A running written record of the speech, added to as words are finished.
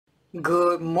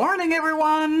Good morning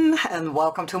everyone and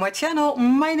welcome to my channel.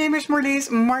 My name is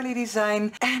Marlies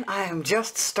Design, and I am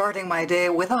just starting my day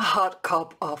with a hot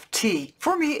cup of tea.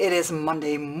 For me it is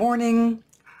Monday morning.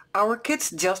 Our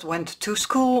kids just went to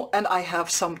school and I have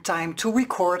some time to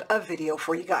record a video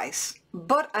for you guys.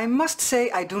 But I must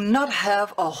say I do not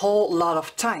have a whole lot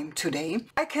of time today.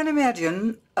 I can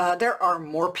imagine there are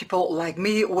more people like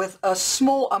me with a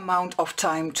small amount of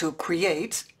time to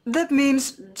create. That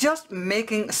means just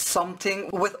making something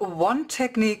with one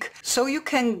technique so you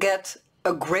can get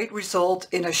a great result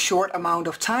in a short amount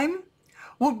of time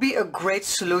would be a great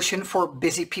solution for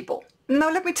busy people. Now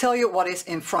let me tell you what is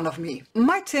in front of me.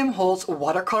 My Tim Holtz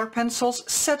watercolor pencils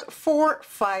set 4,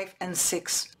 5 and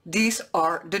 6. These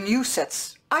are the new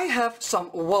sets. I have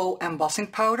some Woe embossing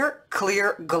powder,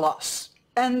 clear gloss.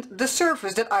 And the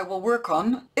surface that I will work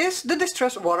on is the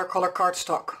Distress watercolor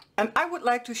cardstock. And I would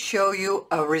like to show you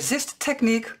a resist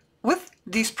technique with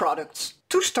these products.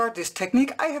 To start this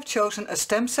technique I have chosen a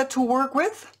stamp set to work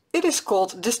with. It is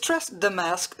called Distress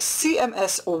Damask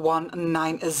CMS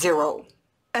 190.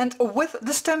 And with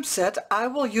the stamp set I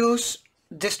will use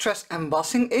Distress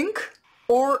Embossing Ink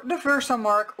or the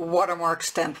Versamark Watermark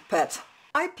Stamp Pad.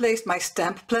 I placed my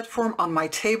stamp platform on my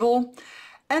table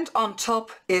and on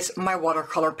top is my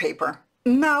watercolor paper.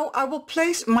 Now I will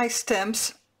place my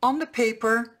stamps on the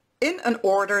paper in an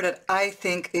order that I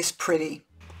think is pretty.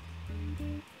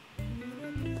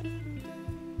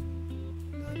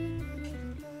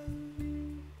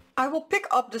 I will pick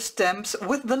up the stamps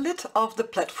with the lid of the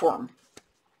platform.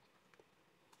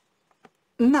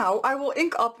 Now I will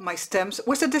ink up my stamps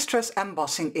with the Distress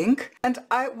Embossing Ink and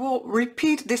I will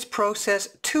repeat this process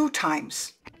 2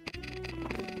 times.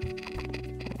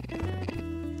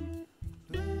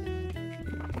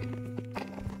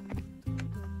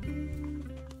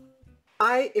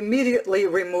 I immediately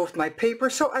removed my paper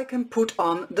so I can put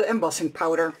on the embossing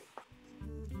powder.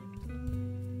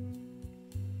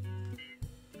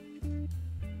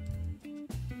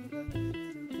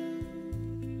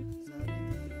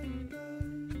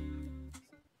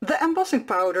 The embossing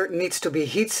powder needs to be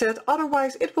heat set,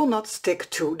 otherwise it will not stick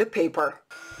to the paper.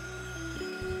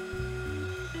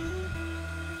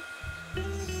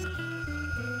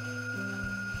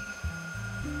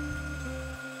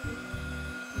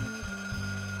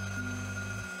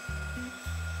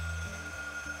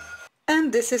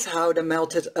 And this is how the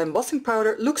melted embossing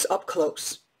powder looks up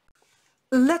close.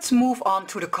 Let's move on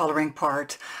to the coloring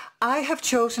part. I have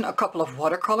chosen a couple of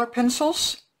watercolor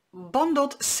pencils,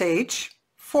 Bundled Sage,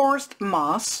 Forest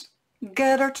Moss,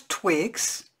 Gathered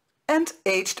Twigs and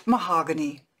Aged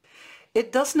Mahogany.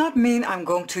 It does not mean I'm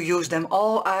going to use them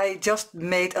all. I just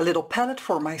made a little palette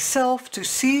for myself to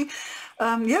see.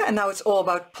 And now it's all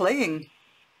about playing.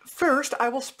 First I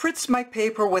will spritz my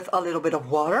paper with a little bit of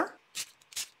water.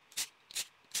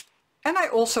 And I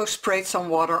also sprayed some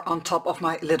water on top of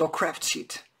my little craft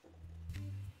sheet.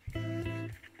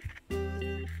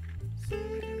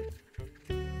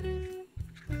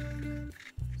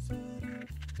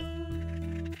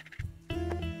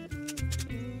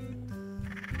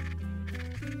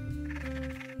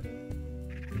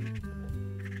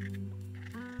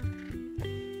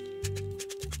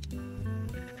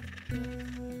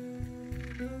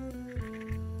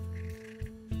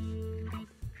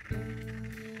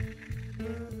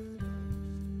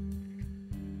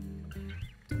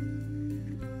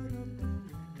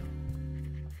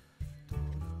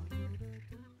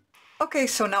 Okay,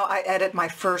 so now I added my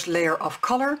first layer of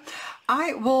color.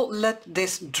 I will let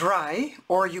this dry,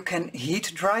 or you can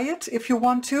heat dry it if you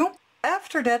want to.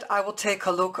 After that I will take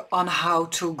a look on how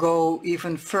to go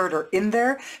even further in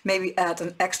there, maybe add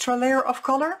an extra layer of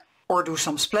color or do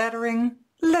some splattering.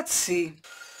 Let's see.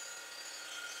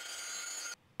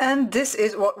 And this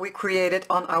is what we created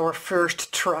on our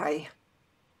first try.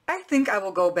 I think I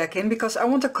will go back in because I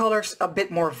want the colors a bit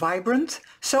more vibrant,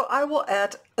 so I will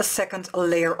add a second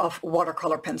layer of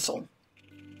watercolor pencil.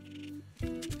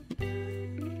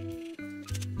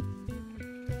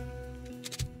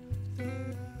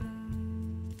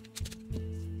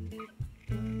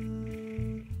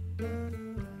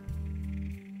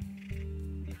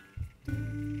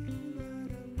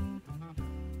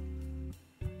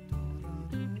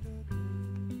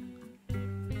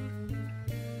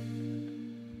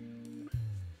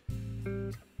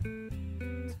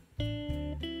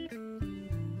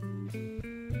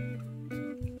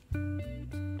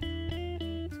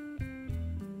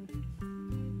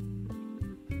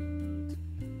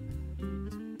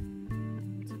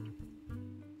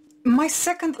 My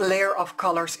second layer of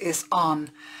colors is on,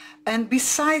 and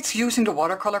besides using the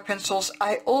watercolor pencils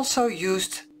I also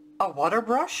used a water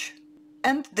brush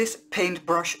and this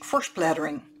paintbrush for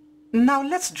splattering. Now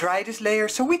let's dry this layer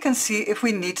so we can see if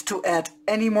we need to add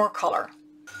any more color.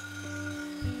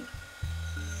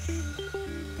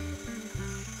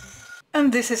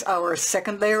 And this is our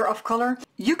second layer of color.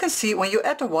 You can see when you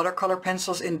add the watercolor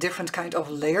pencils in different kind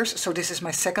of layers, so this is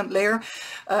my second layer,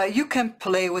 you can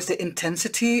play with the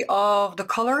intensity of the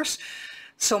colors.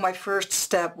 So my first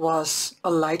step was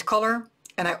a light color,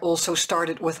 and I also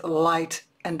started with light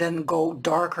and then go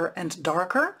darker and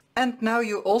darker. And now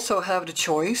you also have the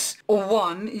choice.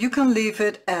 One, you can leave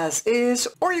it as is,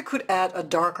 or you could add a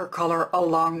darker color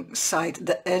alongside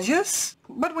the edges.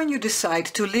 But when you decide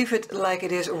to leave it like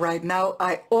it is right now,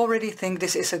 I already think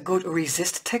this is a good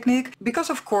resist technique, because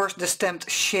of course the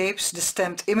stamped shapes, the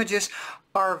stamped images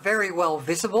are very well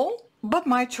visible. But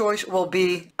my choice will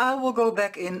be, I will go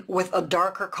back in with a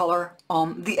darker color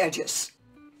on the edges.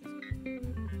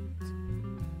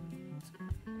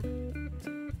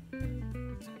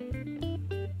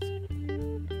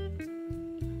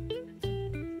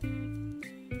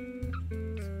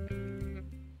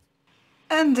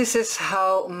 And this is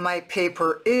how my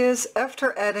paper is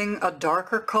after adding a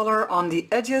darker color on the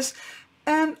edges,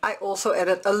 and I also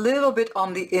added a little bit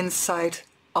on the inside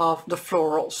of the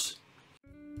florals.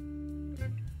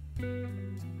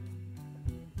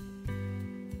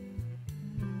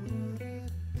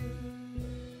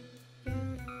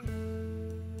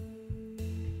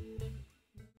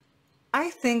 I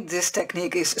think this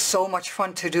technique is so much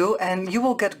fun to do, and you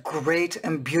will get great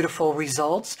and beautiful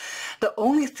results. The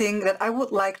only thing that I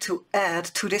would like to add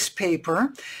to this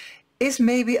paper is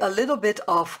maybe a little bit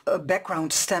of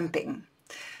background stamping,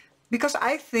 because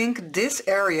I think this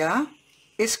area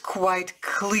is quite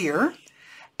clear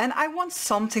and I want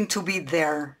something to be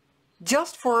there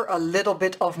just for a little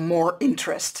bit of more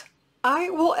interest.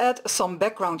 I will add some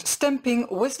background stamping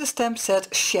with the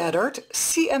Stampset Shattered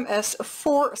CMS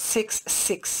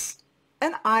 466.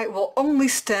 And I will only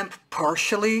stamp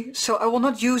partially, so I will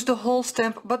not use the whole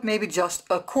stamp, but maybe just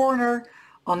a corner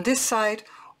on this side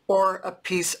or a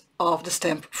piece of the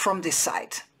stamp from this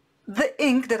side. The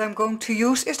ink that I'm going to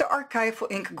use is the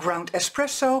Archival ink Ground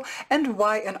Espresso. And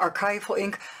why an Archival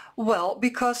ink? Well,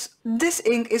 because this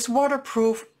ink is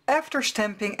waterproof after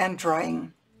stamping and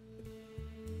drying.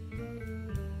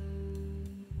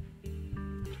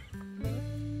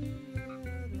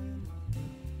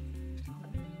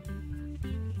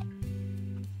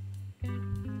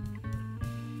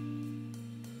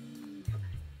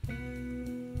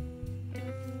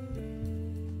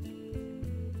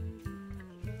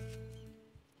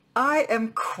 I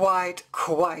am quite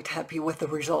happy with the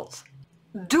result.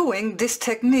 Doing this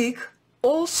technique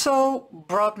also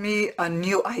brought me a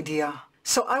new idea.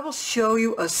 So I will show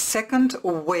you a second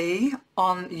way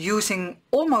on using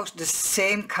almost the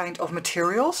same kind of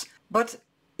materials, but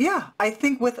yeah, I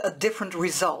think with a different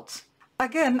result.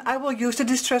 Again, I will use the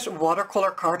Distress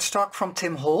Watercolor cardstock from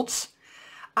Tim Holtz.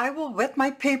 I will wet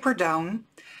my paper down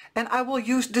and I will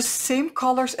use the same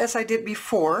colors as I did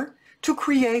before to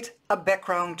create a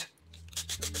background.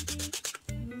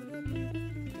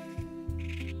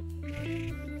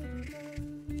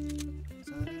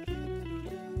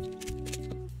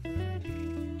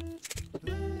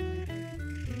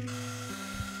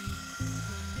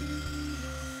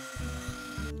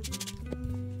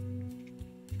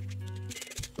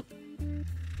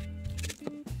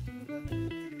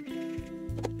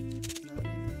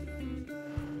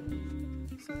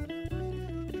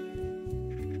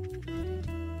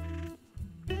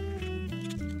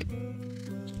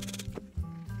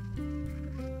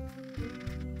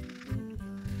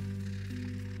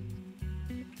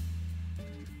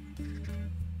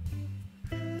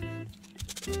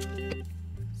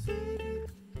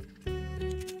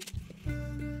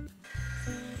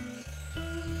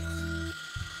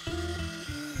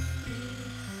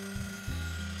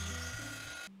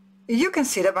 You can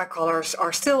see that my colors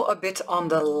are still a bit on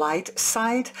the light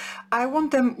side. I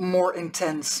want them more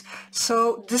intense.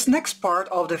 So this next part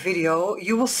of the video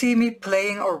you will see me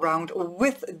playing around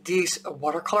with these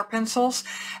watercolor pencils,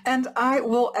 and I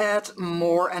will add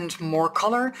more and more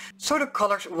color so the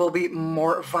colors will be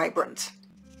more vibrant.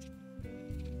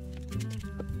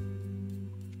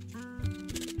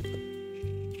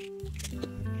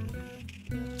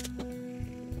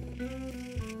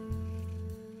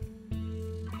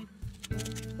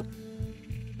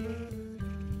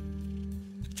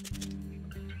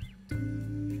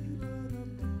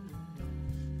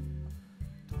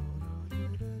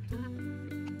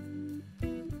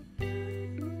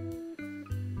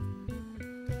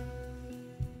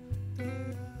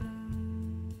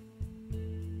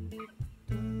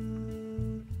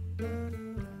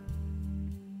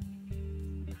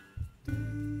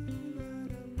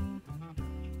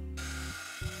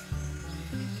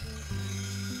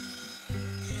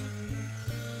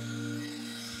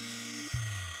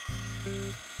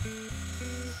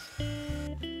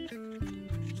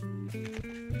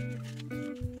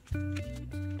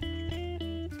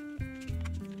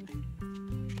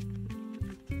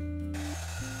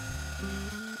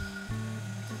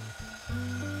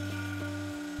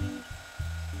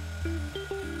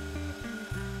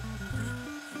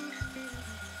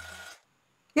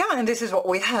 Yeah, and this is what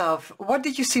we have. What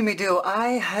did you see me do?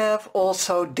 I have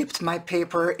also dipped my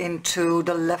paper into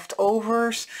the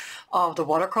leftovers of the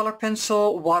watercolor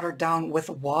pencil, watered down with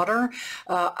water.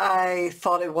 I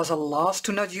thought it was a loss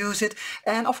to not use it.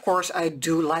 And of course, I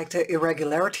do like the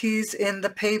irregularities in the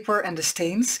paper and the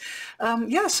stains.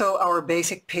 Yeah, so our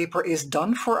basic paper is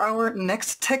done for our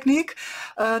next technique.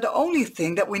 The only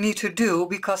thing that we need to do,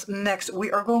 because next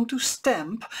we are going to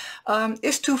stamp,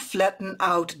 is to flatten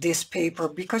out this paper,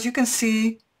 because you can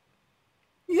see,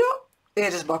 yeah,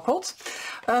 it is buckled.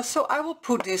 So I will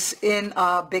put this in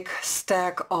a big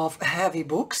stack of heavy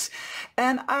books,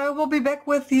 and I will be back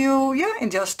with you, yeah, in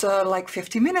just like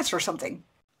 50 minutes or something.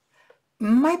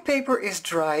 My paper is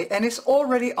dry and is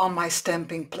already on my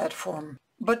stamping platform.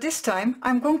 But this time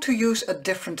I'm going to use a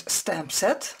different stamp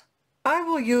set. I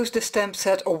will use the stamp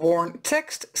set Worn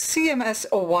Tekst CMS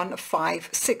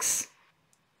 156.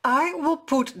 I will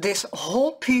put this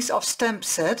whole piece of stamp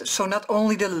set, so not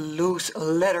only the loose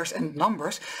letters and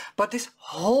numbers, but this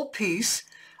whole piece,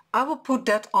 I will put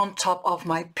that on top of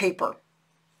my paper.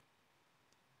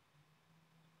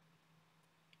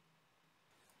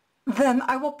 Then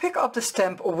I will pick up the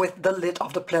stamp with the lid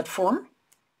of the platform.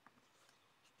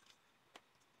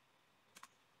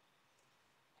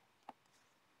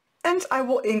 And I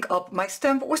will ink up my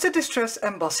stamp with the Distress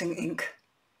embossing ink.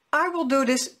 I will do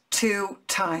this 2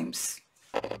 times.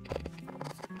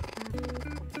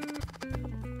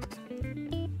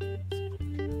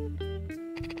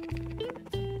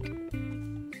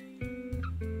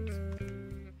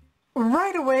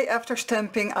 Right away after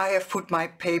stamping, I have put my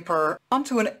paper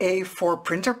onto an A4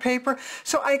 printer paper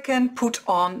so I can put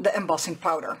on the embossing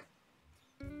powder.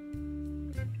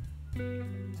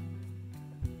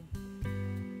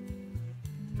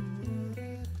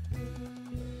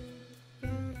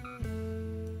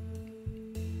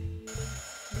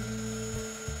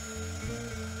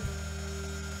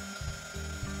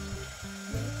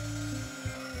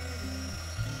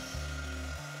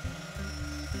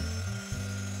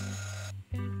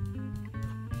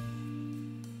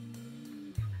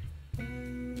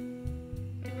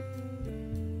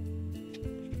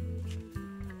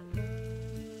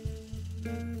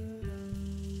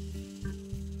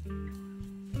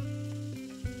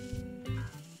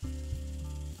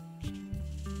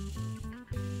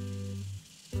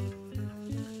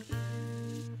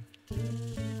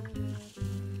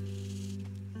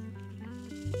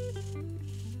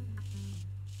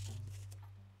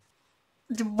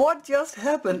 What just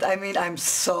happened? I mean, I'm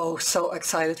so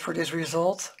excited for this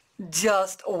result.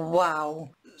 Just wow.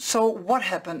 So what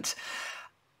happened?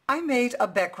 I made a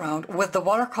background with the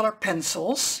watercolor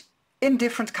pencils in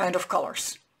different kind of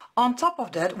colors. On top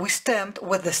of that, we stamped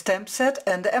with the stamp set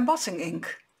and the embossing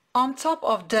ink. On top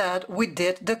of that, we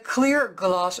did the clear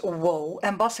gloss Wow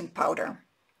embossing powder.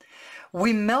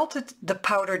 We melted the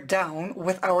powder down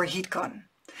with our heat gun.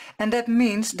 And that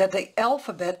means that the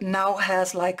alphabet now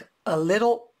has like a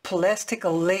little plastic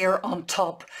layer on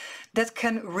top that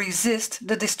can resist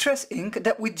the distress ink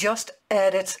that we just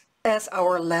added as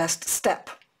our last step.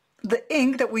 The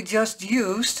ink that we just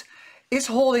used is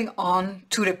holding on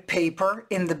to the paper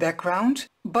in the background,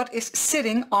 but is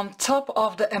sitting on top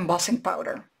of the embossing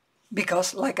powder,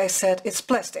 because like I said, it's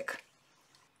plastic.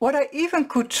 What I even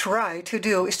could try to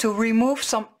do is to remove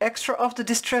some extra of the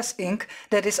distress ink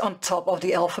that is on top of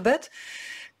the alphabet,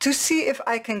 to see if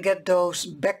I can get those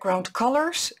background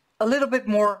colors a little bit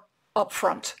more up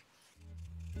front.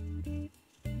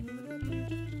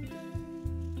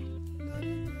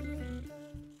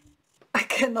 I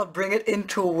cannot bring it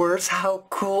into words how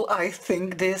cool I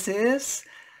think this is.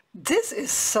 This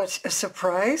is such a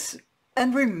surprise.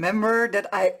 And remember that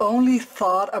I only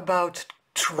thought about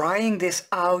trying this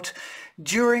out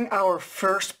during our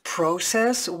first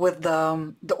process with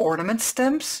the ornament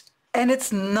stamps. And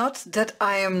it's not that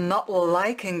I am not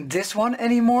liking this one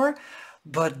anymore,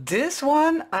 but this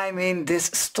one, I mean, this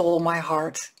stole my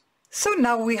heart. So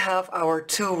now we have our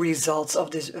 2 results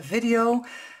of this video,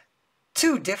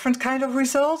 2 different kind of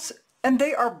results, and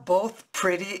they are both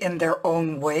pretty in their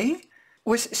own way.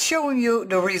 With showing you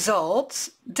the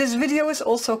results, this video is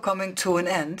also coming to an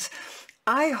end.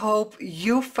 I hope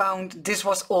you found this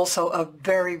was also a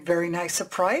very nice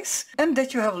surprise and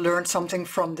that you have learned something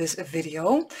from this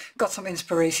video, got some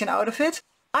inspiration out of it.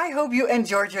 I hope you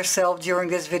enjoyed yourself during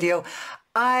this video.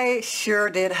 I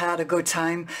sure did had a good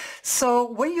time. So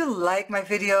when you like my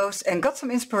videos and got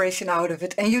some inspiration out of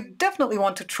it and you definitely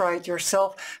want to try it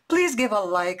yourself, please give a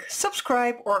like,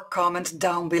 subscribe or comment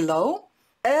down below.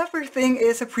 Everything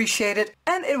is appreciated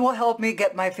and it will help me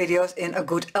get my videos in a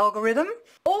good algorithm.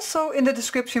 Also in the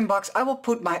description box I will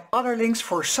put my other links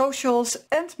for socials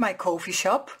and my coffee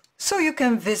shop, so you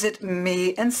can visit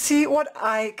me and see what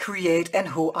I create and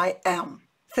who I am.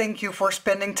 Thank you for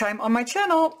spending time on my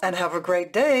channel and have a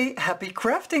great day. Happy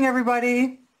crafting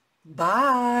everybody!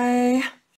 Bye!